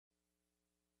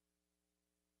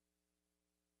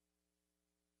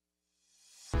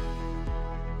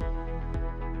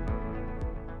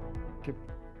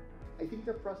I think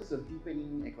the process of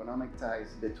deepening economic ties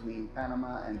between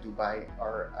Panama and Dubai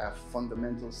are a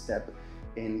fundamental step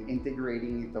in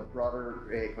integrating the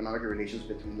broader economic relations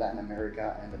between Latin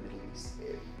America and the Middle East.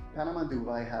 Panama and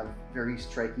Dubai have very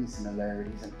striking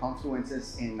similarities and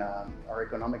confluences in our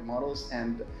economic models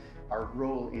and our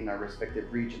role in our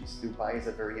respective regions. Dubai is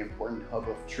a very important hub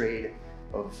of trade,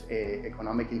 of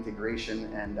economic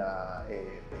integration, and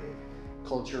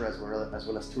culture, as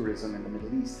well as tourism in the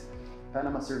Middle East.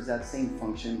 Panama serves that same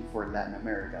function for Latin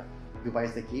America. Dubai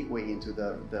is the gateway into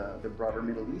the broader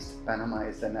Middle East. Panama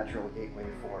is the natural gateway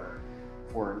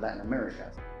for Latin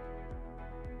America.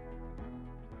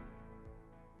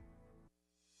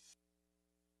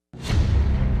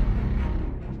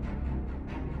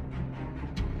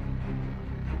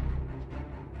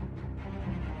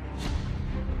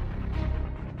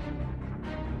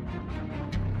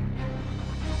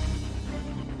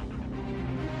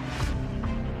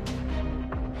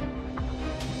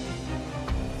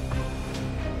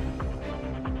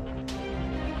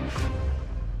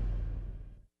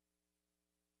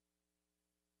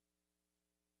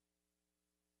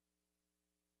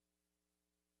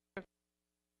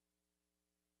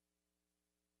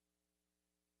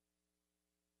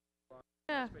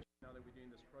 Yeah. Especially now that we're doing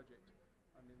this project.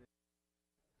 I mean,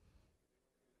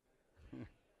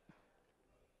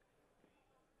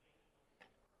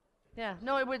 Yeah.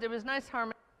 No, it was nice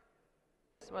harmony.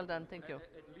 Well done. Thank you. at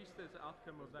least there's the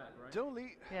outcome of that, right? Don't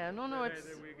leave. Yeah. No, no, That- it's.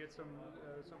 that we get some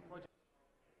project.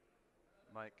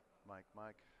 Mic, mic,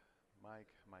 mic, mic,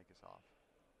 mic is off.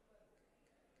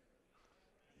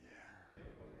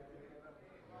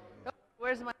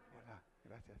 Where's my? Hola,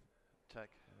 gracias. Check,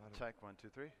 Claro. check, 1, 2,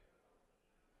 3.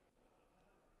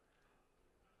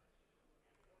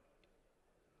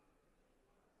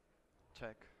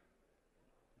 Check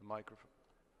the microphone.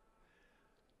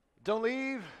 Don't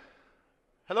leave.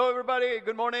 Hello, everybody.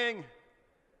 Good morning.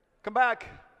 Come back.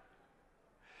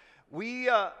 We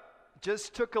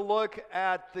just took a look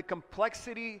at the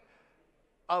complexity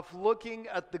of looking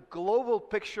at the global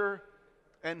picture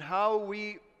and how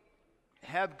we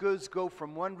have goods go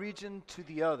from one region to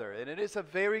the other. And it is a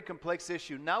very complex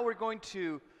issue. Now we're going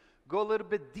to go a little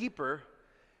bit deeper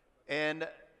and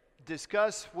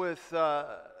discuss with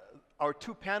our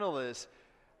two panelists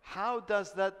how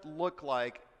does that look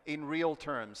like in real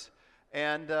terms.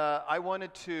 And I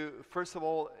wanted to, first of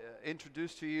all,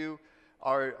 introduce to you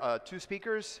our two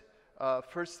speakers.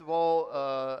 First of all,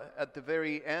 at the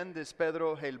very end is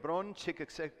Pedro Heilbron,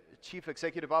 Chief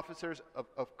Executive Officer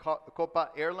of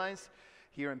COPA Airlines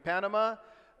here in Panama.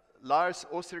 Lars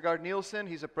Ostergaard Nielsen,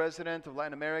 he's the President of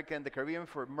Latin America and the Caribbean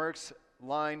for Maersk's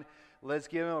line. Let's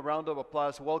give him a round of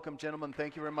applause. Welcome, gentlemen.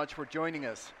 Thank you very much for joining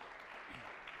us.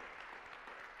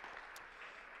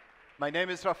 My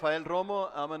name is Rafael Romo.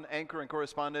 I'm an anchor and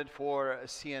correspondent for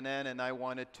CNN, and I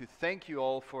wanted to thank you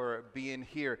all for being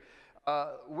here.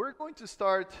 We're going to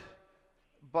start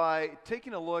by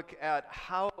taking a look at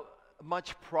how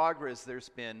much progress there's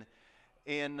been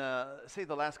in, say,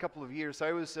 the last couple of years.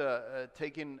 I was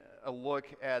taking a look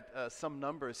at some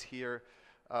numbers here,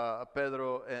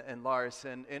 Pedro and Lars,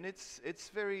 and it's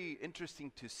very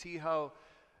interesting to see how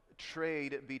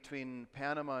trade between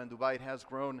Panama and Dubai has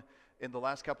grown in the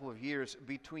last couple of years.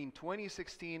 Between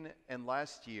 2016 and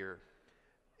last year,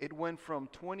 it went from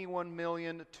 21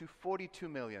 million to 42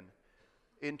 million.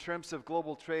 In terms of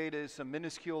global trade, it's a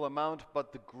minuscule amount,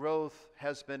 but the growth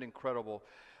has been incredible.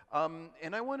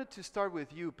 And I wanted to start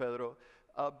with you, Pedro,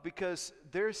 because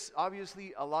there's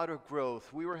obviously a lot of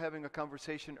growth. We were having a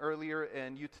conversation earlier,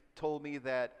 and you told me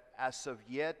that as of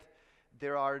yet,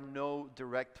 there are no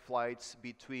direct flights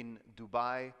between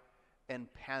Dubai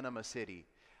and Panama City.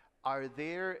 Are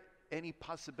there any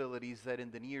possibilities that in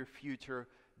the near future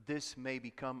this may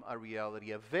become a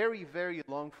reality? A very, very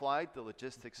long flight, the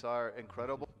logistics are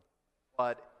incredible,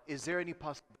 but is there any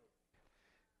possibility?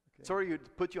 Okay. Sorry to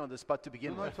put you on the spot to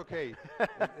begin No, with. it's okay.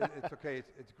 It's okay.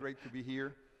 It's great to be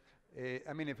here.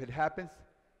 I mean, if it happens,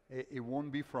 it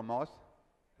won't be from us.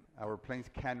 Our planes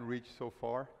can't reach so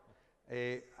far.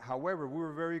 However, we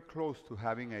were very close to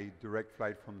having a direct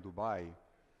flight from Dubai.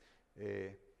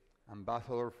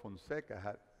 Ambassador Fonseca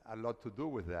had a lot to do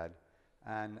with that.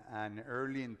 And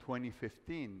early in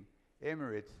 2015,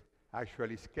 Emirates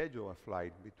actually scheduled a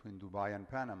flight between Dubai and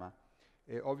Panama,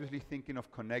 obviously thinking of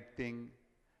connecting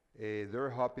their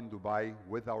hub in Dubai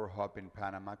with our hub in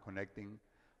Panama, connecting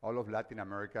all of Latin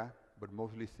America, but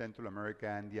mostly Central America,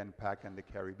 Andean Pac, and the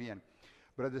Caribbean.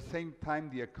 But at the same time,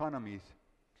 the economies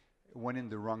went in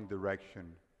the wrong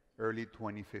direction early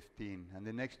 2015. And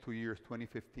the next 2 years,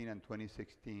 2015 and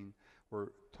 2016,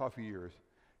 were tough years,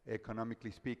 economically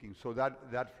speaking. So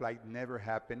that flight never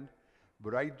happened.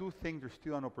 But I do think there's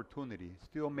still an opportunity. It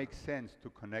still makes sense to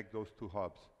connect those two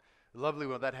hubs. Lovely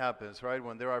when that happens, right?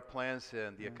 When there are plans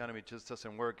and the economy just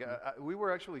doesn't work. We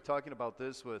were actually talking about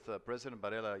this with President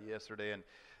Varela yesterday,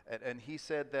 and he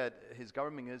said that his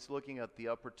government is looking at the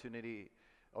opportunity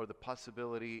or the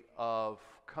possibility of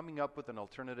coming up with an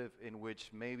alternative in which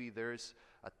maybe there's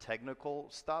a technical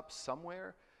stop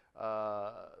somewhere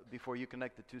before you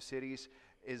connect the two cities.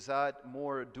 Is that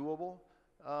more doable?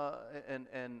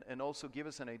 And also give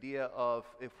us an idea of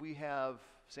if we have,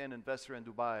 say, an investor in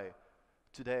Dubai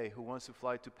today who wants to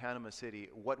fly to Panama City,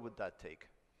 what would that take?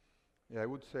 Yeah, I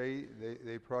would say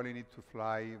they probably need to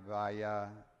fly via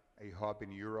a hub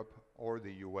in Europe or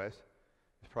the US.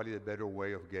 It's probably the better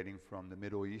way of getting from the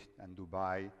Middle East and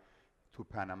Dubai to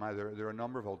Panama. There are a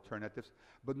number of alternatives,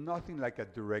 but nothing like a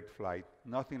direct flight,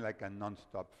 nothing like a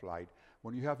non-stop flight.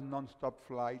 When you have non-stop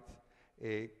flights,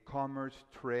 commerce,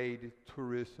 trade,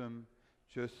 tourism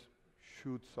just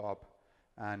shoots up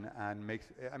and makes,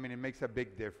 I mean, it makes a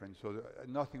big difference. So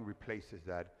nothing replaces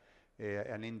that.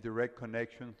 An indirect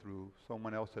connection through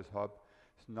someone else's hub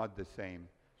is not the same.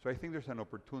 So I think there's an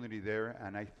opportunity there,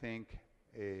 and I think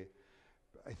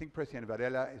President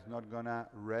Varela is not gonna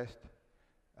rest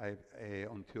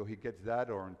until he gets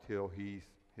that or until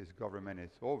his government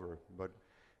is over. But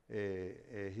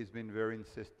he's been very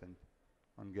insistent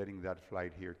on getting that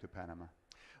flight here to Panama.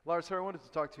 Lars, sir, I wanted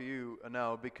to talk to you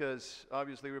now because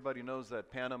obviously everybody knows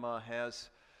that Panama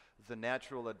has the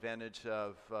natural advantage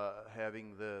of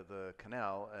having the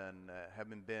canal and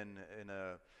having been in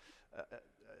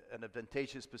an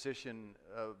advantageous position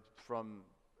from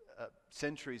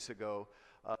centuries ago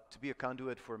to be a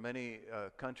conduit for many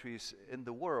countries in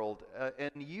the world.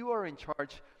 And you are in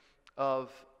charge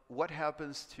of what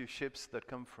happens to ships that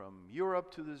come from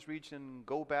Europe to this region,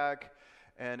 go back.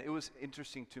 And it was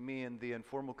interesting to me in the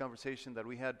informal conversation that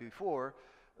we had before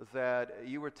that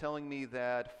you were telling me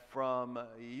that from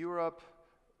Europe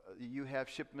you have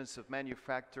shipments of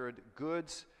manufactured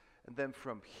goods, and then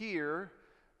from here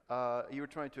you were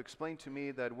trying to explain to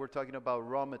me that we're talking about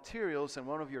raw materials, and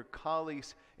one of your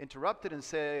colleagues interrupted and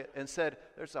said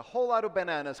there's a whole lot of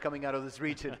bananas coming out of this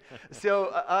region.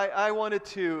 So I wanted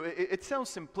to, it sounds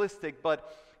simplistic,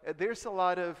 but there's a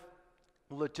lot of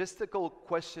logistical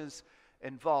questions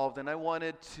involved, and I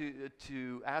wanted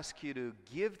to ask you to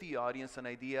give the audience an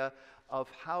idea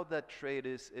of how that trade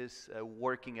is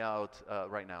working out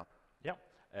right now. Yeah.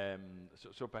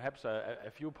 So perhaps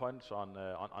a few points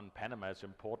on Panama's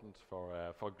importance for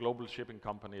a global shipping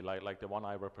company like the one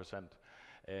I represent.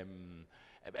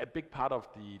 A big part of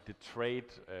the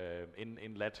trade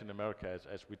in Latin America,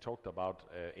 as we talked about,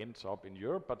 ends up in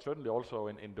Europe, but certainly also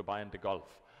in Dubai and the Gulf.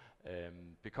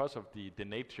 Because of the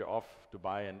nature of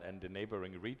Dubai and the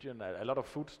neighboring region, a lot of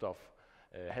foodstuff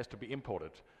has to be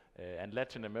imported. And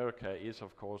Latin America is,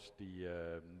 of course,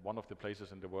 one of the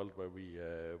places in the world where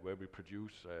we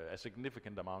produce a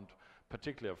significant amount,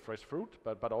 particularly of fresh fruit,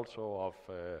 but also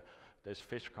of there's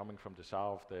fish coming from the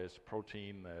south, there's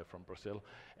protein from Brazil,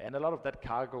 and a lot of that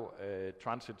cargo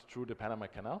transits through the Panama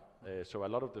Canal. So a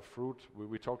lot of the fruit,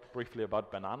 we talked briefly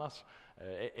about bananas,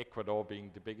 Ecuador being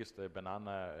the biggest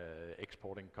banana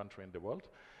exporting country in the world,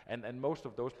 and most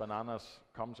of those bananas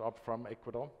comes up from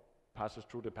Ecuador, passes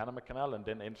through the Panama Canal, and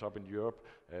then ends up in Europe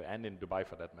and in Dubai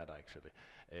for that matter, actually.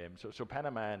 So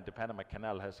Panama and the Panama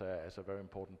Canal has a very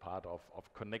important part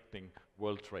of connecting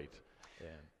world trade.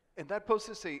 And that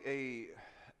poses a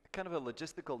kind of a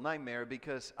logistical nightmare,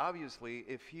 because obviously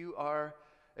if you are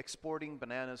exporting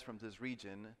bananas from this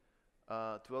region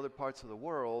to other parts of the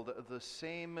world, the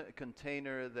same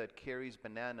container that carries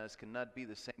bananas cannot be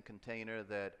the same container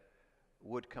that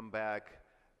would come back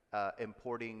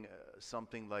importing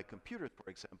something like computers, for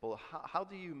example. How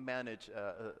do you manage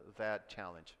that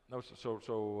challenge? No,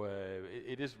 so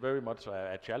it is very much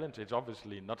a challenge. It's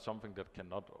obviously not something that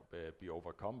cannot be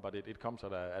overcome, but it comes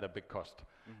at a big cost.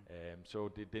 Mm-hmm. So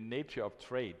the nature of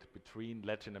trade between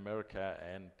Latin America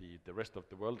and the rest of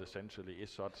the world essentially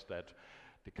is such that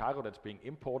the cargo that's being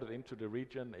imported into the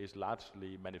region is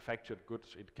largely manufactured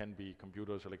goods. It can be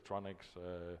computers, electronics,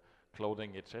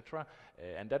 clothing, etc.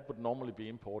 And that would normally be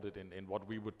imported in what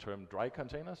we would term dry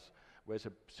containers, whereas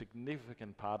a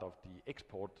significant part of the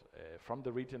export from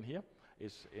the region here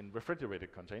is in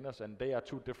refrigerated containers, and they are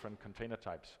two different container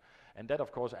types. And that,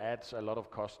 of course, adds a lot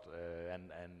of cost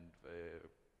and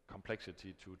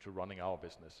complexity to running our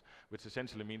business, which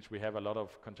essentially means we have a lot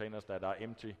of containers that are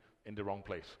empty in the wrong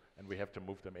place, and we have to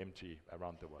move them empty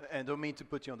around the world. And don't mean to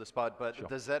put you on the spot, but Sure.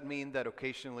 Does that mean that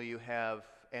occasionally you have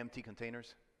empty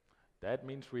containers? That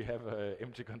means we have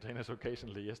empty containers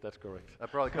occasionally. Yes, that's correct.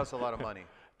 That probably costs a lot of money.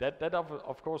 That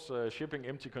of course, shipping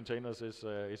empty containers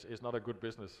is not a good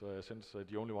business since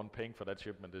the only one paying for that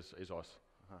shipment is us.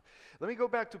 Let me go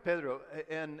back to Pedro,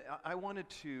 and I wanted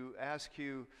to ask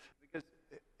you, because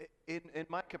in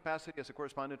my capacity as a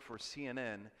correspondent for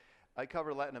CNN, I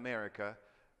cover Latin America.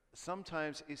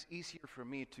 Sometimes it's easier for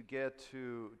me to get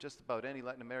to just about any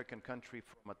Latin American country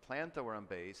from Atlanta, where I'm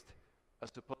based, as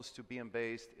opposed to being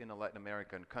based in a Latin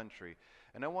American country.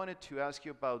 And I wanted to ask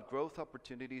you about growth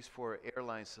opportunities for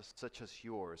airlines such as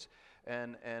yours,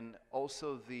 and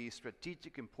also the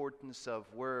strategic importance of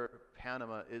where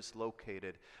Panama is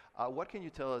located. What can you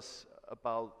tell us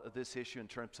about this issue in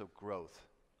terms of growth?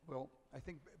 Well, I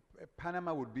think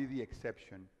Panama would be the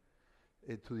exception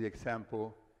to the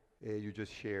example you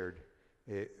just shared.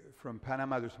 From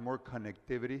Panama, there's more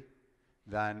connectivity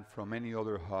than from any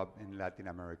other hub in Latin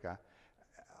America,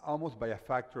 almost by a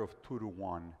factor of 2 to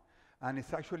 1. And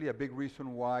it's actually a big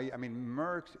reason why, I mean,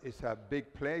 Maersk is a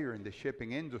big player in the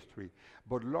shipping industry,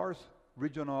 but Lars'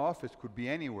 regional office could be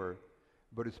anywhere,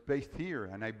 but it's based here,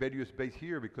 and I bet you it's based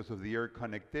here because of the air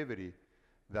connectivity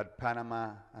that Panama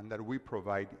and that we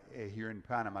provide here in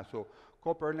Panama. So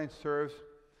COPA Airlines serves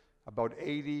about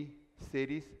 80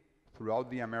 cities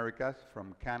throughout the Americas,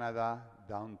 from Canada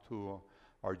down to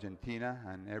Argentina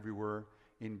and everywhere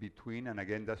in between, and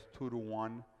again, that's 2 to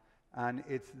 1. And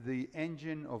it's the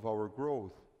engine of our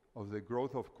growth, of the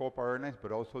growth of COPA Airlines,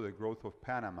 but also the growth of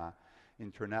Panama.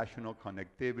 International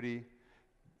connectivity,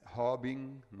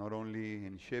 hubbing, not only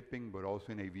in shipping, but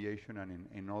also in aviation and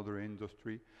in other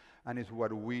industry. And it's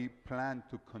what we plan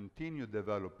to continue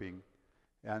developing,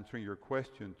 answering your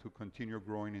question, to continue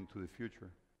growing into the future.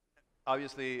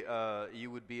 Obviously,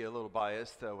 you would be a little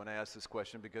biased when I ask this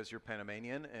question because you're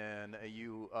Panamanian and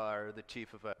you are the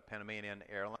chief of a Panamanian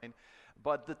airline.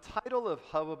 But the title of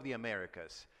Hub of the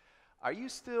Americas, are you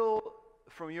still,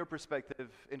 from your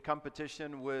perspective, in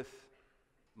competition with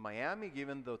Miami,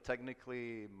 given though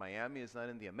technically Miami is not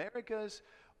in the Americas?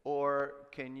 Or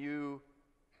can you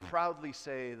proudly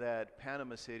say that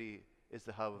Panama City is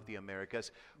the hub of the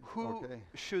Americas? Who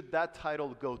should that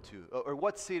title go to? Or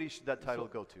what city should that title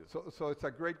go to? So it's a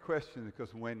great question,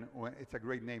 because when it's a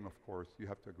great name, of course, you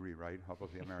have to agree, right? Hub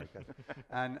of the Americas.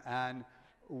 and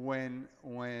when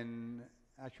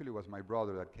actually it was my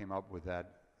brother that came up with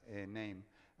that name.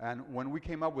 And when we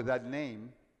came up with that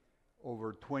name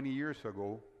over 20 years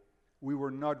ago, we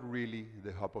were not really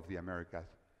the hub of the Americas,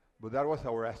 but that was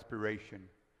our aspiration.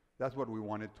 That's what we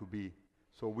wanted to be.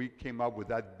 So we came up with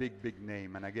that big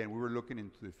name. And again, we were looking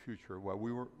into the future, what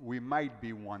we might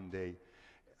be one day.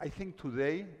 I think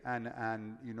today,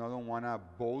 and you know, I don't want to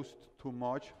boast too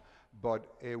much, but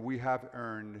we have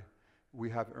earned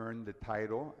the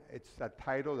title. It's a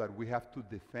title that we have to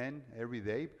defend every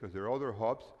day, because there are other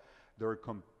hubs that are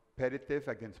competitive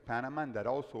against Panama and that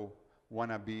also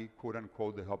want to be, quote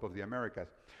unquote, the hub of the Americas.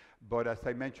 But as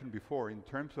I mentioned before, in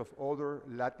terms of other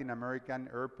Latin American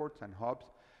airports and hubs,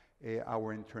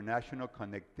 our international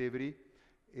connectivity,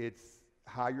 it's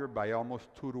higher by almost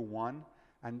 2 to 1,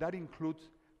 and that includes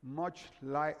much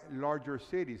larger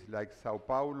cities like Sao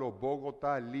Paulo,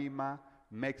 Bogota, Lima,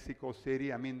 Mexico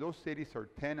City. I mean, those cities are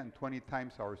 10 and 20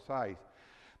 times our size.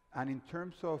 And in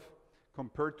terms of,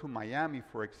 compared to Miami,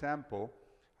 for example,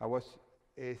 I was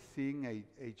seeing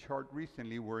a chart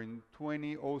recently where in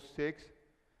 2006,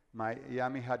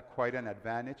 Miami had quite an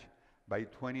advantage. By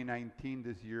 2019,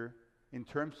 this year, in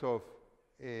terms of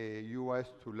U.S.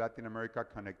 to Latin America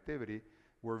connectivity,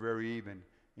 we're very even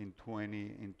in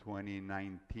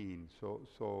 2019.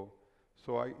 So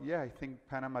I think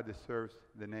Panama deserves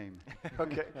the name.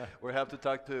 Okay, we'll have to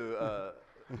talk to.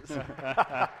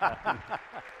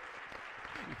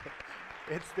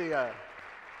 It's the.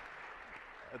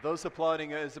 Those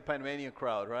applauding is the Panamanian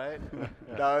crowd, right?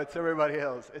 No, it's everybody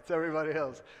else. It's everybody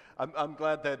else. I'm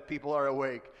glad that people are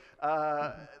awake.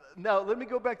 Now, let me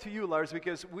go back to you, Lars,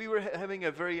 because we were having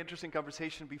a very interesting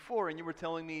conversation before, and you were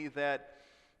telling me that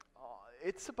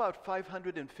it's about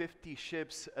 550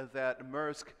 ships that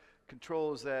Maersk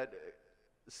controls that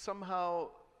somehow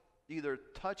either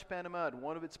touch Panama at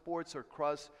one of its ports or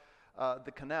cross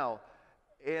the canal.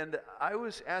 And I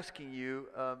was asking you,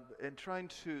 and trying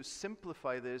to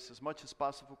simplify this as much as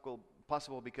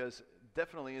possible, because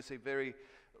definitely it's a very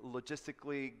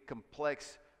logistically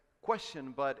complex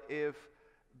question, but if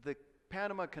the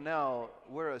Panama Canal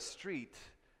were a street,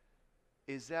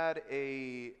 is that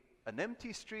an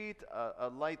empty street, a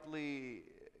lightly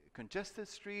congested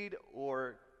street,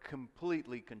 or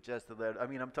completely congested? I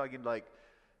mean, I'm talking like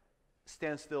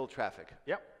standstill traffic.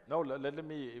 Yeah. No, let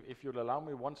me, if you'll allow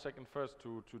me 1 second first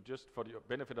to just for the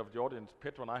benefit of the audience,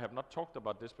 Pedro and I have not talked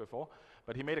about this before,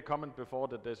 but he made a comment before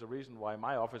that there's a reason why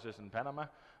my office is in Panama,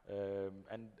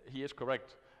 and he is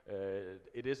correct.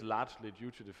 It is largely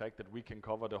due to the fact that we can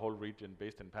cover the whole region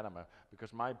based in Panama,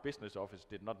 because my business office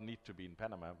did not need to be in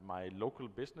Panama. My local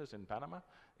business in Panama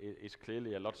is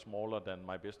clearly a lot smaller than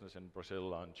my business in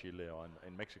Brazil or in Chile or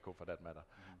in Mexico for that matter.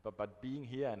 But being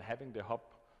here and having the hub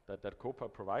that COPA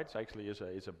provides actually is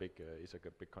a big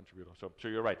contributor. So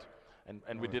you're right,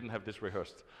 and we didn't have this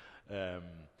rehearsed.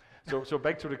 So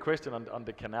back to the question on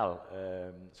the canal.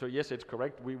 So yes, it's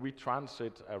correct. We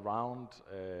transit around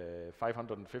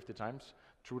 550 times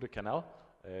through the canal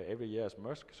every year as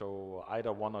Maersk. So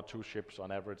either 1 or 2 ships on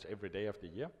average every day of the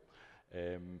year.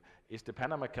 Is the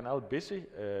Panama Canal busy?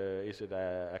 Is it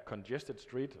a congested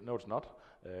street? No, it's not.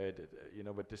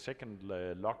 With the second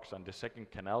locks and the second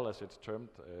canal, as it's termed,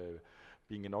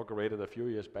 being inaugurated a few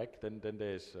years back, then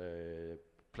there's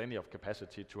plenty of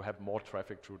capacity to have more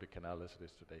traffic through the canal as it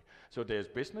is today. So there's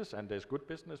business and there's good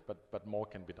business, but more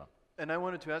can be done. And I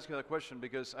wanted to ask you that question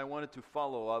because I wanted to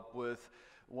follow up with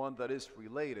one that is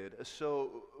related.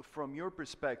 So from your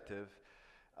perspective,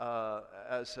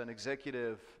 as an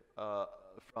executive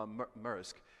from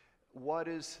Maersk, what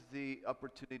is the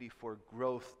opportunity for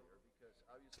growth there? Because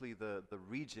obviously the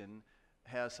region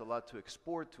has a lot to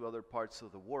export to other parts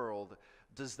of the world.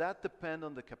 Does that depend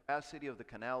on the capacity of the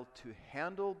canal to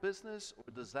handle business,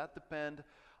 or does that depend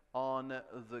on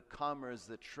the commerce,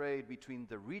 the trade between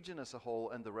the region as a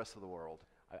whole and the rest of the world?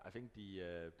 I think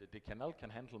the canal can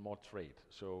handle more trade.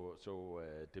 So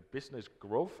the business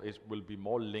growth will be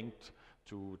more linked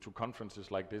to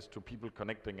conferences like this, to people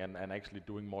connecting and actually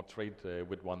doing more trade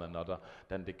with one another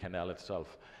than the canal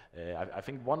itself. I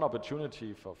think one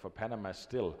opportunity for Panama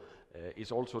still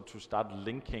is also to start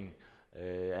linking,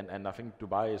 and I think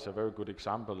Dubai is a very good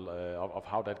example of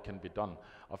how that can be done,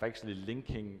 of actually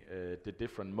linking the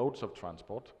different modes of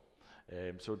transport.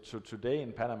 So today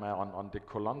in Panama, on the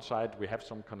Colón side, we have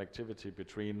some connectivity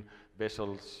between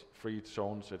vessels, freight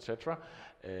zones, etc.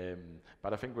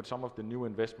 But I think with some of the new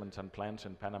investments and plans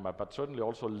in Panama, but certainly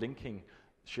also linking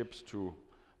ships to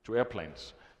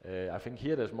airplanes, I think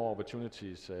here there's more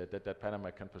opportunities that Panama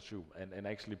can pursue, and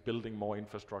actually building more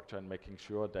infrastructure and making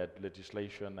sure that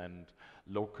legislation and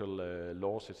local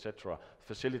laws, etc.,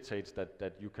 facilitates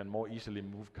that you can more easily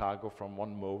move cargo from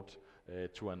one mode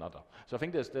to another. So I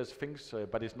think there's things,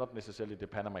 but it's not necessarily the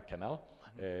Panama Canal.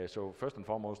 So first and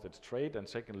foremost, it's trade, and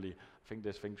secondly, I think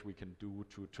there's things we can do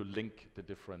to link the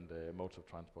different modes of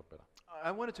transport better.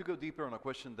 I wanted to go deeper on a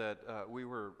question that we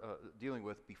were dealing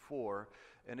with before,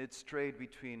 and it's trade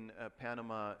between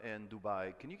Panama and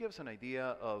Dubai. Can you give us an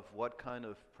idea of what kind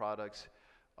of products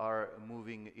are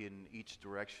moving in each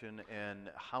direction, and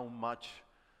how much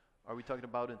are we talking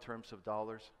about in terms of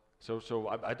dollars? So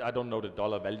I don't know the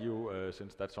dollar value,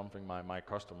 since that's something my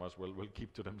customers will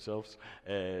keep to themselves.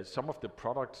 Some of the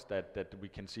products that we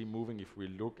can see moving, if we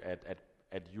look at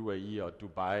UAE or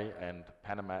Dubai and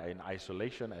Panama in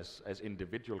isolation as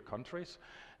individual countries,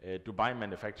 Dubai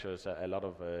manufactures a lot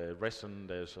of resin.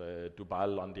 There's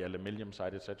Dubai on the aluminium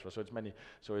side, etc. So it's many.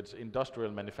 So it's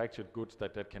industrial manufactured goods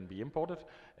that can be imported,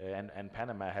 and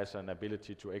Panama has an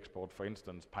ability to export, for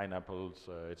instance, pineapples,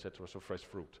 etc. So fresh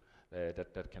fruit.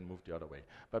 That can move the other way.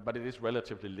 But it is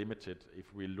relatively limited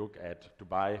if we look at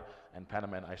Dubai and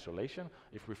Panama in isolation.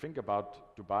 If we think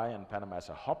about Dubai and Panama as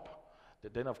a hub,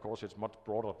 then of course it's much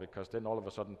broader, because then all of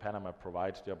a sudden Panama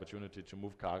provides the opportunity to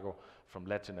move cargo from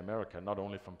Latin America, not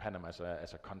only from Panama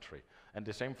as a country. And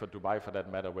the same for Dubai, for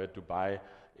that matter, where Dubai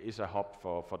is a hub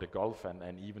for the Gulf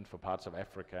and even for parts of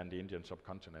Africa and the Indian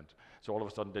subcontinent. So all of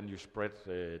a sudden then you spread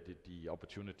the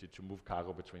opportunity to move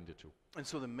cargo between the two. And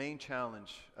so the main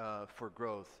challenge for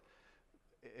growth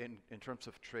in terms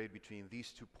of trade between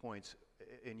these 2 points,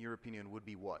 in your opinion, would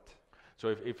be what?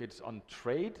 So if it's on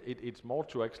trade, it's more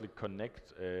to actually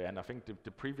connect, and I think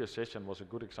the previous session was a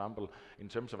good example in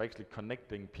terms of actually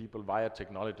connecting people via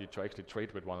technology to actually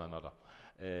trade with one another,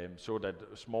 so that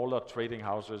smaller trading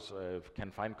houses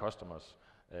can find customers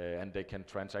and they can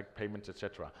transact payments,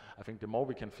 etc. I think the more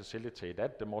we can facilitate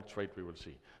that, the more trade we will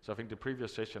see. So I think the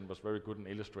previous session was very good in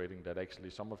illustrating that actually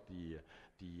some of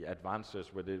the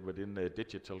advances within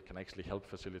digital can actually help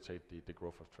facilitate the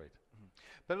growth of trade.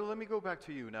 Pedro, let me go back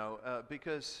to you now,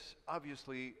 because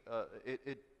obviously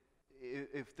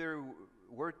if there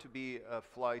were to be a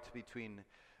flight between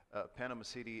Panama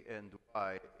City and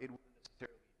Dubai, it wouldn't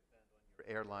necessarily depend on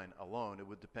your airline alone. It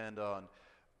would depend on,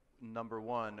 number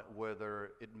one,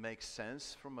 whether it makes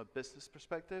sense from a business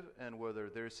perspective and whether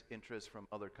there's interest from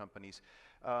other companies.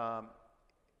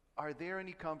 are there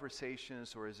any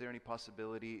conversations or is there any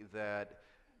possibility that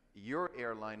your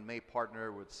airline may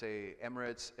partner with, say,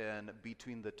 Emirates, and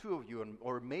between the two of you,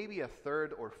 or maybe a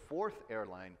third or fourth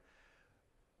airline,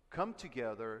 come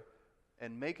together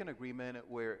and make an agreement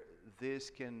where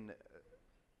this can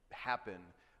happen?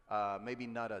 Maybe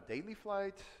not a daily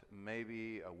flight,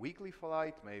 maybe a weekly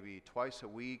flight, maybe twice a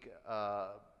week.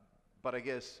 But I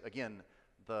guess, again,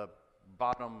 the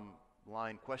bottom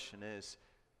line question is,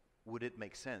 would it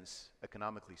make sense,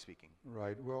 economically speaking?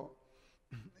 Right. Well,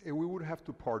 we would have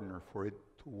to partner for it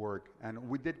to work. And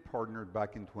we did partner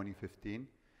back in 2015.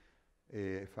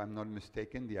 If I'm not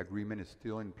mistaken, the agreement is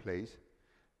still in place.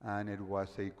 And it was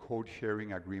a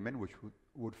code-sharing agreement which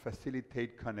would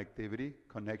facilitate connectivity,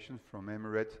 connections from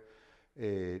Emirates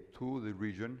to the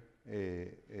region,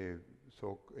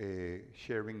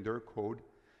 sharing their code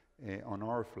on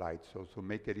our flights, so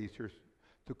make it easier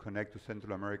to connect to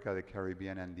Central America, the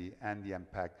Caribbean, and the Andean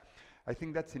Pact. I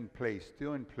think that's in place,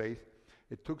 still in place.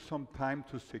 It took some time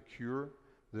to secure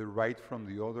the right from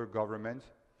the other governments,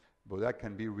 but that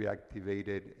can be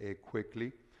reactivated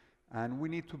quickly. And we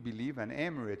need to believe, and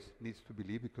Emirates needs to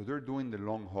believe, because they're doing the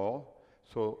long haul,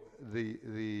 so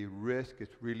the risk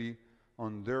is really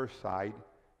on their side.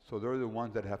 So they're the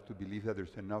ones that have to believe that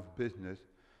there's enough business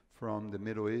from the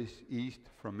Middle East,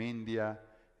 from India,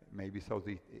 maybe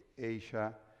Southeast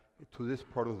Asia, to this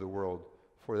part of the world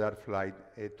for that flight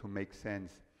to make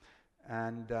sense.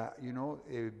 And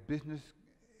business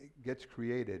gets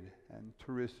created, and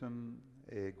tourism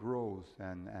grows,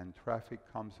 and traffic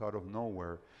comes out of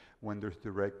nowhere when there's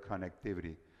direct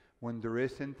connectivity. When there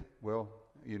isn't, well,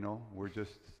 we're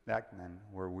just stagnant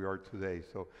where we are today.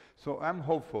 So I'm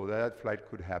hopeful that that flight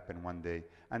could happen one day,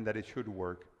 and that it should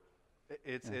work.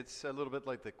 It's a little bit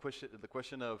like the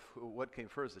question of what came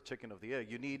first, the chicken or the egg.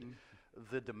 You need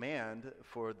the demand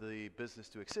for the business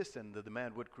to exist, and the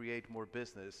demand would create more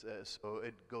business, so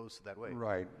it goes that way.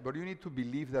 Right, but you need to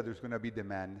believe that there's going to be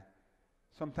demand.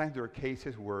 Sometimes there are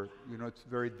cases where it's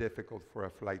very difficult for a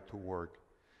flight to work.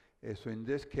 So in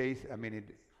this case, I mean,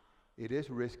 it is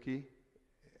risky.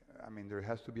 I mean, there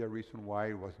has to be a reason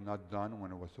why it was not done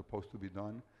when it was supposed to be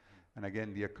done. And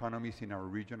again, the economies in our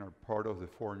region are part of the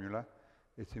formula.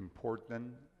 It's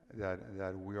important that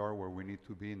we are where we need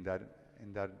to be in that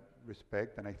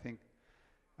respect, and I think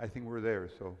we're there.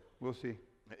 So we'll see.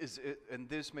 And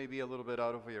this may be a little bit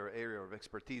out of your area of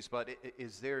expertise, but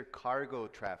is there cargo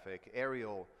traffic,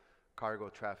 aerial cargo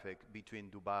traffic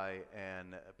between Dubai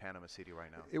and Panama City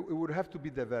right now? It would have to be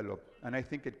developed, and I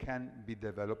think it can be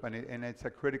developed, and it's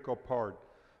a critical part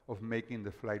of making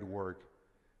the flight work.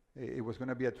 It was going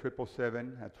to be a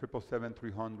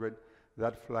 777-300.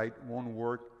 That flight won't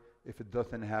work if it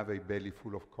doesn't have a belly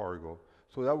full of cargo.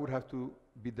 So that would have to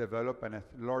be developed, and as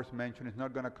Lars mentioned, it's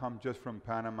not going to come just from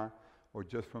Panama or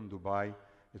just from Dubai.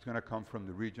 It's going to come from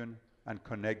the region and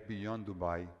connect beyond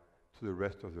Dubai to the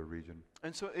rest of the region.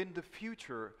 And so in the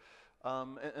future,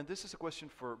 and this is a question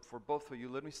for both of you.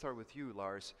 Let me start with you,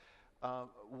 Lars.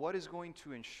 What is going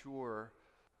to ensure,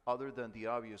 other than the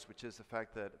obvious, which is the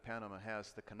fact that Panama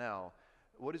has the canal,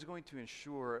 what is going to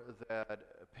ensure that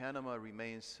Panama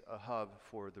remains a hub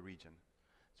for the region?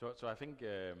 So I think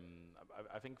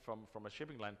from a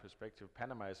shipping line perspective,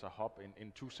 Panama is a hub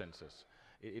in two senses.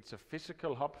 It's a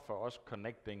physical hub for us,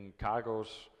 connecting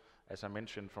cargoes, as I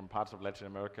mentioned, from parts of Latin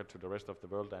America to the rest of the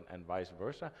world, and vice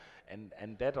versa.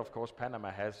 And that, of course,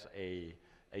 Panama has a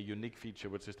unique feature,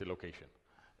 which is the location.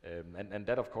 And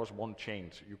that, of course, won't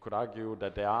change. You could argue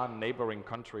that there are neighboring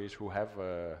countries who have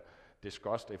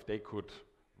discussed if they could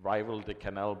rival the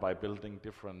canal by building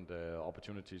different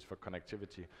opportunities for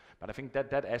connectivity. But I think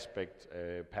that aspect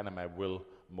Panama will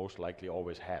most likely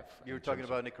always have. You're talking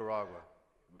about Nicaragua.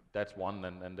 That's one,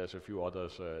 and there's a few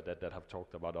others that have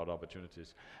talked about other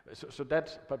opportunities. So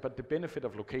that's, but the benefit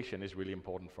of location is really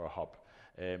important for a hub.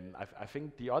 I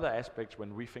think the other aspects,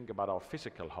 when we think about our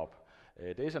physical hub,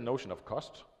 there is a notion of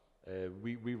cost.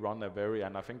 We run a very,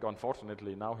 and I think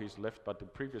unfortunately now he's left, but the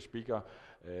previous speaker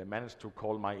managed to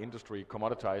call my industry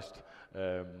commoditized,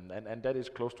 and that is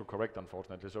close to correct,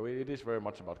 unfortunately. So it is very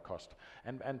much about cost.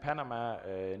 And Panama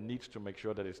needs to make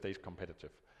sure that it stays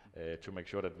competitive, to make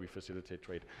sure that we facilitate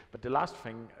trade. But the last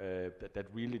thing that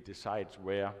really decides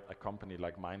where a company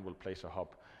like mine will place a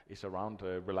hub is around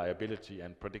reliability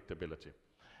and predictability.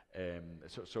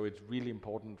 So it's really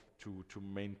important to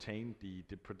maintain the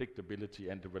predictability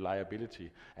and the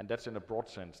reliability, and that's in a broad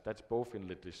sense. That's both in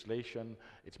legislation,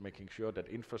 it's making sure that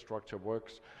infrastructure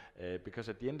works, because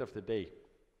at the end of the day,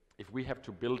 if we have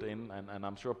to build in, and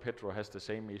I'm sure Pedro has the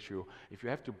same issue, if you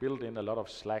have to build in a lot of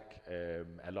slack,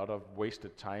 a lot of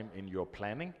wasted time in your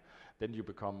planning, then you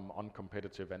become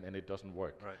uncompetitive and it doesn't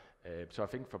work. Right. So I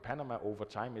think for Panama over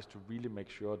time is to really make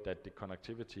sure that the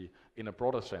connectivity in a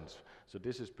broader sense, so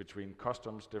this is between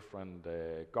customs, different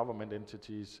government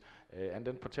entities, and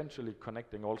then potentially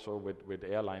connecting also with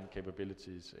airline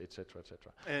capabilities, etc.,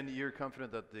 etc. And you're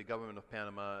confident that the government of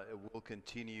Panama will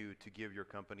continue to give your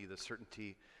company the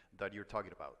certainty that you're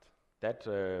talking about? That,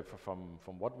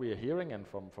 from what we are hearing and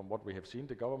from what we have seen,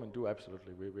 the government do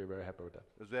absolutely. We're very happy with that.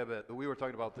 Because we were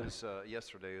talking about this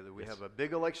yesterday, that we Yes. have a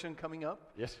big election coming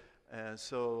up. Yes. And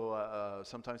so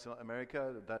sometimes in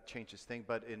America, that changes things.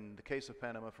 But in the case of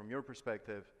Panama, from your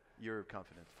perspective, you're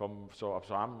confident. So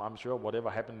I'm sure whatever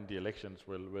happens in the elections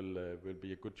will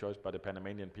be a good choice by the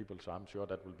Panamanian people. So I'm sure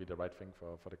that will be the right thing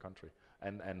for the country,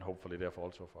 and hopefully therefore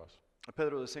also for us.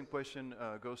 Pedro, the same question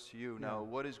goes to you. Yeah. Now,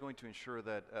 what is going to ensure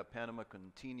that Panama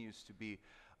continues to be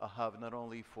a hub not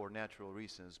only for natural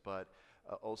reasons, but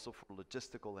also for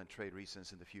logistical and trade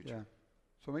reasons in the future?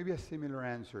 Yeah. So maybe a similar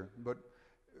answer, but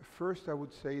first I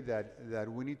would say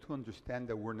that we need to understand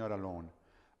that we're not alone.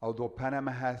 Although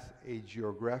Panama has a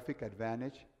geographic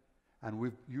advantage, and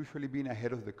we've usually been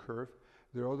ahead of the curve,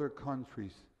 there are other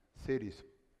countries, cities,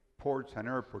 ports and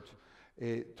airports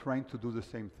trying to do the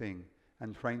same thing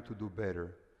and trying to do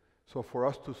better. So for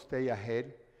us to stay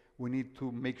ahead, we need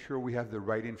to make sure we have the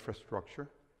right infrastructure,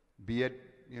 be it,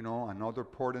 another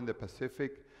port in the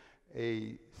Pacific,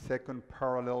 a second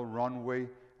parallel runway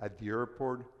at the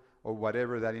airport, or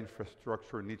whatever that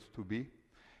infrastructure needs to be.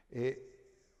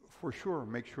 For sure,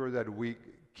 make sure that we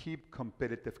keep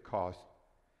competitive costs,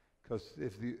 because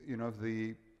if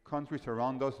the countries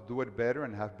around us do it better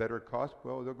and have better costs,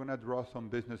 well, they're going to draw some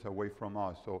business away from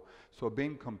us. So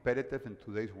being competitive in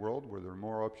today's world, where there are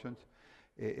more options,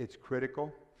 it's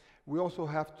critical. We also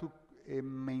have to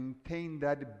maintain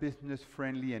that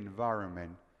business-friendly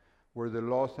environment where the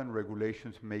laws and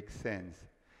regulations make sense.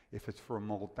 If it's for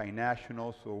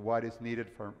multinationals, so what is needed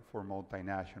for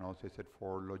multinationals? Is it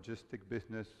for logistic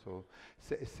business? So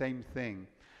same thing.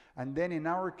 And then in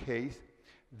our case,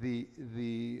 the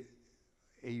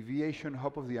aviation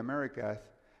hub of the Americas,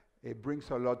 it brings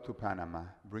a lot to Panama,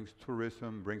 brings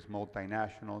tourism, brings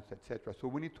multinationals, etc. So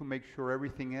we need to make sure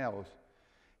everything else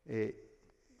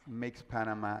makes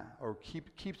Panama, or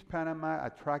keeps Panama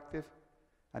attractive,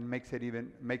 and makes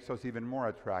us even more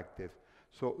attractive.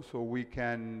 So we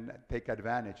can take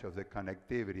advantage of the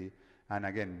connectivity, and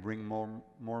again, bring more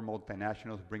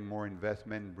multinationals, bring more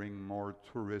investment, bring more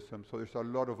tourism. So there's a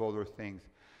lot of other things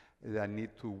that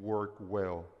need to work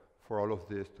well for all of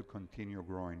this to continue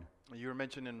growing. You were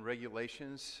mentioning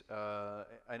regulations,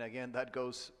 and again, that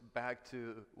goes back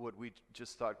to what we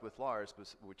just talked with Lars,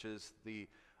 which is the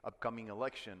upcoming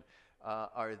election.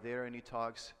 Are there any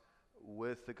talks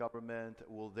with the government?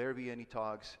 Will there be any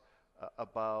talks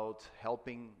about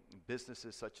helping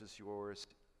businesses such as yours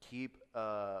keep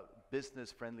a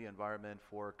business-friendly environment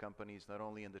for companies, not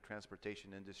only in the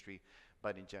transportation industry,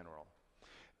 but in general?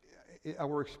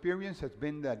 Our experience has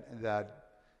been that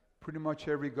pretty much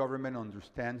every government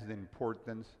understands the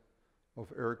importance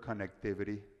of air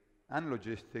connectivity and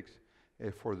logistics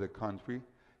for the country.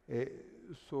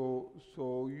 So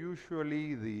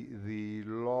usually the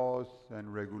laws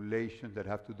and regulations that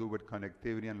have to do with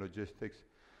connectivity and logistics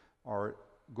are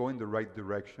going the right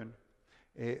direction,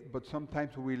 but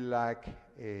sometimes we lack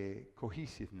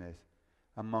cohesiveness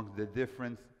amongst the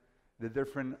different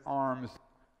arms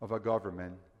of a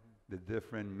government, the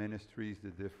different ministries, the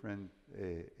different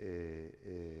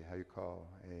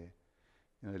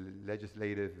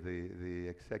legislative, the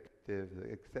executive,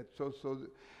 so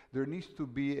there needs to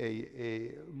be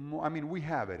we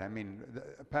have it.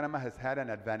 Panama has had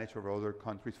an advantage over other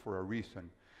countries for a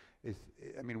reason.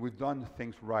 We've done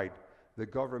things right. The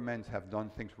governments have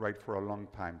done things right for a long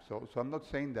time. So I'm not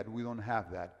saying that we don't have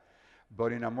that,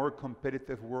 but in a more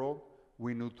competitive world,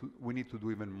 we need to do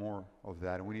even more of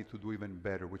that, and we need to do even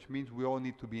better, which means we all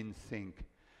need to be in sync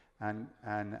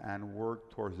and work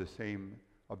towards the same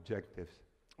objectives.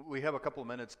 We have a couple of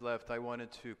minutes left. I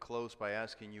wanted to close by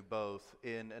asking you both,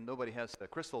 and nobody has a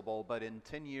crystal ball, but in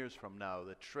 10 years from now,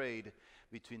 the trade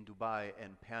between Dubai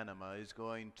and Panama is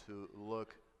going to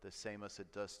look the same as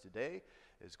it does today.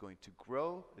 It's going to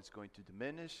grow, it's going to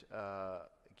diminish.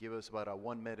 Give us about a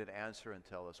 1-minute answer and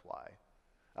tell us why.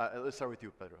 Let's start with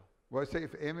you, Pedro. Well, I say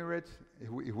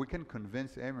if we can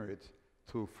convince Emirates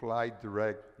to fly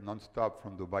direct, non-stop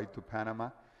from Dubai to Panama,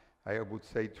 I would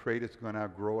say trade is going to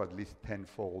grow at least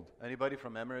tenfold. Anybody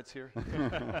from Emirates here?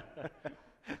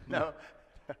 No?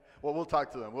 Well, we'll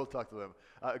talk to them.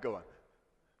 Go on.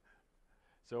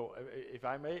 So if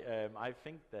I may, I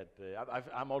think that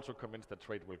I'm also convinced that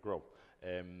trade will grow.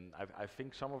 I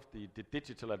think some of the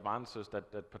digital advances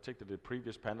that particularly the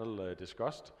previous panel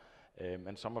discussed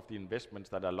And some of the investments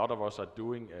that a lot of us are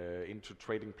doing into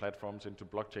trading platforms, into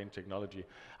blockchain technology,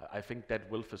 I think that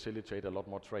will facilitate a lot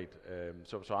more trade.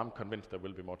 So I'm convinced there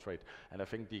will be more trade. And I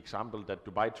think the example that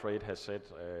Dubai Trade has said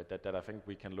that I think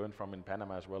we can learn from in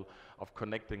Panama as well, of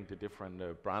connecting the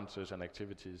different branches and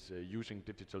activities using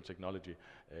digital technology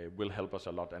will help us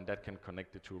a lot, and that can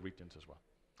connect the two regions as well.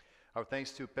 Our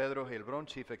thanks to Pedro Heilbron,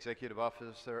 Chief Executive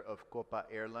Officer of COPA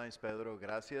Airlines. Pedro,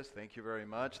 gracias. Thank you very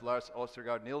much. Lars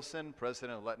Ostergaard Nielsen,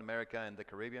 President of Latin America and the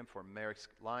Caribbean for Maersk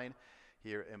Line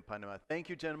here in Panama. Thank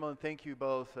you, gentlemen. Thank you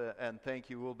both, and thank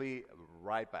you. We'll be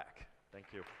right back. Thank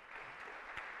you.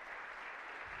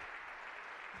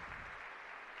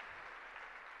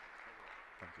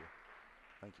 Thank you.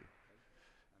 Thank you.